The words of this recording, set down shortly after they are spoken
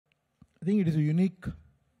I think it is a unique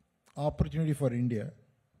opportunity for India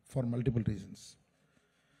for multiple reasons.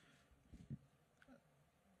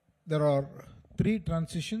 There are 3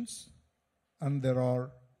 transitions and there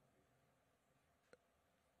are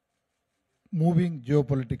moving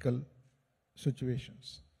geopolitical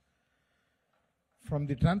situations. From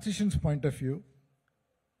the transitions point of view,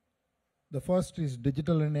 the first is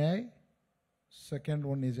digital and AI, second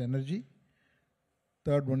one is energy,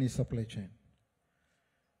 third one is supply chain.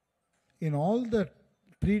 In all the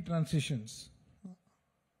 3 transitions,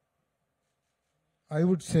 I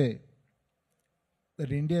would say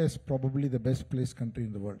that India is probably the best placed country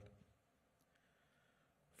in the world.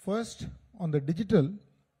 First, on the digital,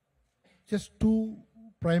 just 2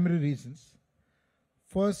 primary reasons.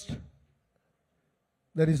 First,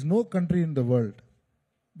 there is no country in the world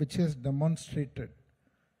which has demonstrated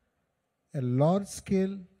a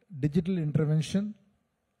large-scale digital intervention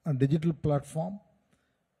and digital platform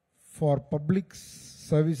for public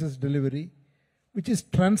services delivery, which is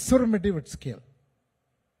transformative at scale.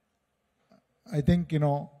 I think,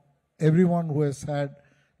 everyone who has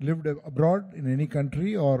lived abroad in any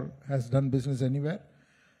country or has done business anywhere,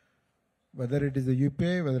 whether it is the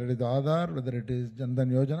UPI, whether it is the Aadhaar, whether it is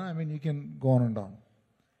Jan-Dhan Yojana, you can go on and on.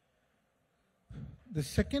 The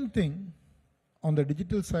second thing on the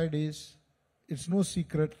digital side is, it's no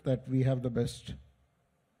secret that we have the best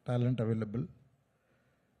talent available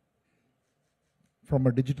from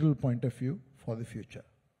a digital point of view for the future.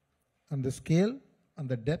 And the scale and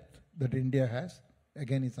the depth that India has,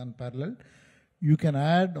 again, is unparalleled. You can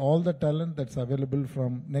add all the talent that's available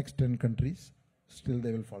from next 10 countries, still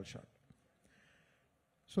they will fall short.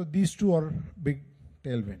 So these 2 are big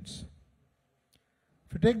tailwinds.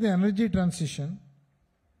 If you take the energy transition,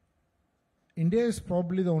 India is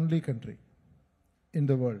probably the only country in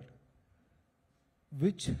the world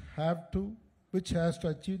which has to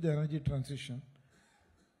achieve the energy transition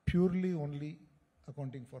purely only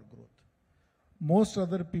accounting for growth. Most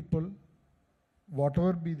other people,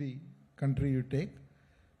 whatever be the country you take,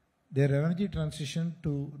 their energy transition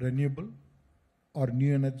to renewable or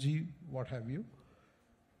new energy, what have you,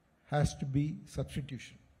 has to be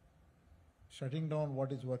substitution. Shutting down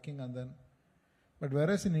what is working and then, but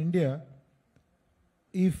whereas in India,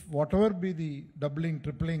 if whatever be the doubling,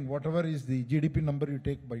 tripling, whatever is the GDP number you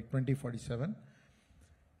take by 2047,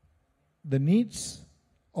 the needs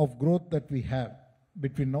of growth that we have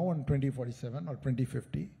between now and 2047 or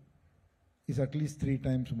 2050 is at least 3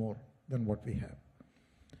 times more than what we have.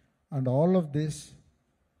 And all of this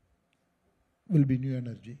will be new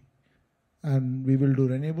energy. And we will do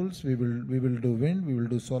renewables, we will do wind, we will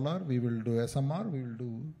do solar, we will do SMR, we will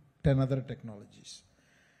do 10 other technologies.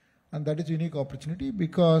 And that is a unique opportunity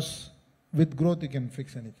because with growth you can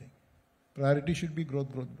fix anything. Priority should be growth,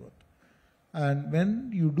 growth, growth. And when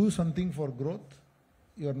you do something for growth,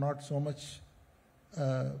 you are not so much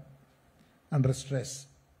under stress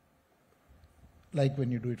like when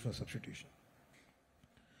you do it for substitution.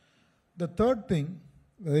 The third thing,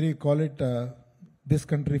 whether you call it this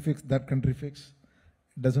country fix, that country fix,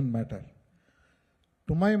 it doesn't matter.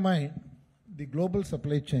 To my mind, the global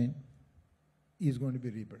supply chain is going to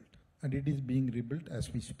be rebuilt. And it is being rebuilt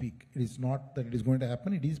as we speak. It is not that it is going to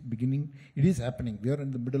happen, it is beginning, it is happening. We are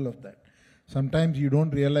in the middle of that. Sometimes you don't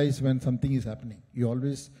realize when something is happening. You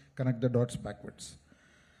always connect the dots backwards.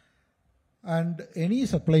 And any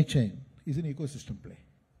supply chain is an ecosystem play.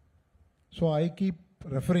 So I keep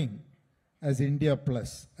referring as India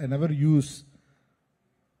Plus. I never use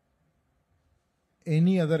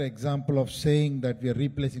any other example of saying that we are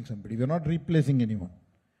replacing somebody. We are not replacing anyone.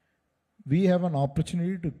 We have an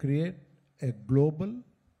opportunity to create a global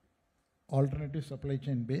alternative supply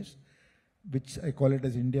chain base, which I call it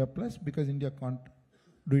as India Plus, because India can't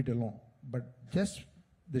do it alone. But just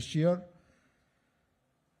the sheer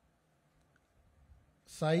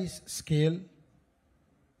size, scale,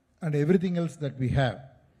 and everything else that we have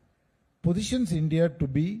positions India to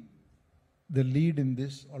be the lead in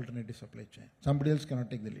this alternative supply chain. Somebody else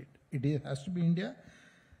cannot take the lead. It has to be India,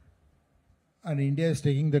 and India is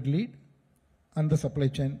taking that lead, and the supply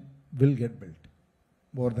chain will get built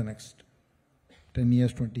over the next 10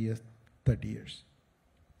 years, 20 years, 30 years.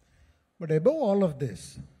 But above all of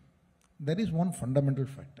this, there is one fundamental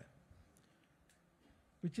factor,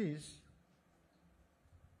 which is,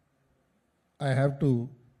 I have to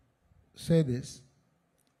say this,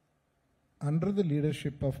 under the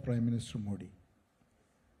leadership of Prime Minister Modi,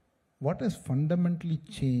 what has fundamentally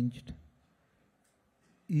changed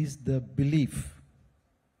is the belief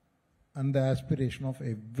and the aspiration of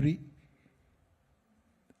every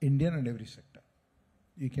Indian and every sector.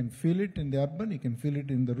 You can feel it in the urban, you can feel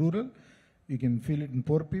it in the rural, You can feel it in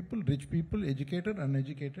poor people, rich people, educated,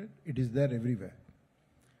 uneducated. It is there everywhere.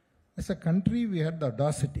 As a country, we had the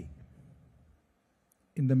audacity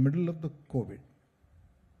in the middle of the COVID,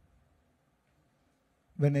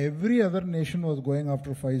 when every other nation was going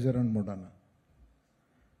after Pfizer and Moderna,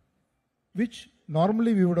 which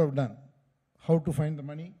normally we would have done. How to find the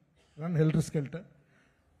money, run helter-skelter,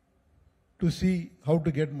 to see how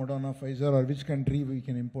to get Moderna, Pfizer, or which country we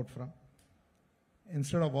can import from.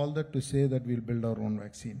 Instead of all that, to say that we'll build our own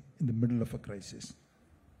vaccine in the middle of a crisis.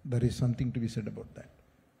 There is something to be said about that.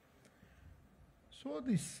 So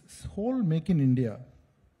this whole Make in India,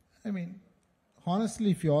 I mean,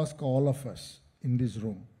 honestly, if you ask all of us in this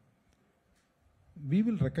room, we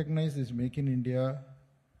will recognize this Make in India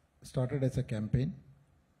started as a campaign,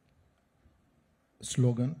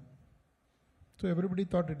 slogan. So everybody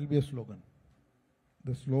thought it will be a slogan.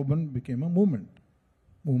 The slogan became a movement.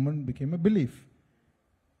 Movement became a belief.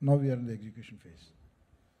 Now we are in the execution phase.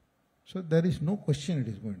 So there is no question it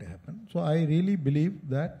is going to happen. So I really believe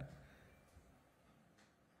that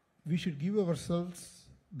we should give ourselves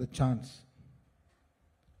the chance.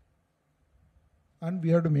 And we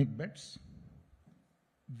have to make bets.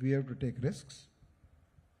 We have to take risks.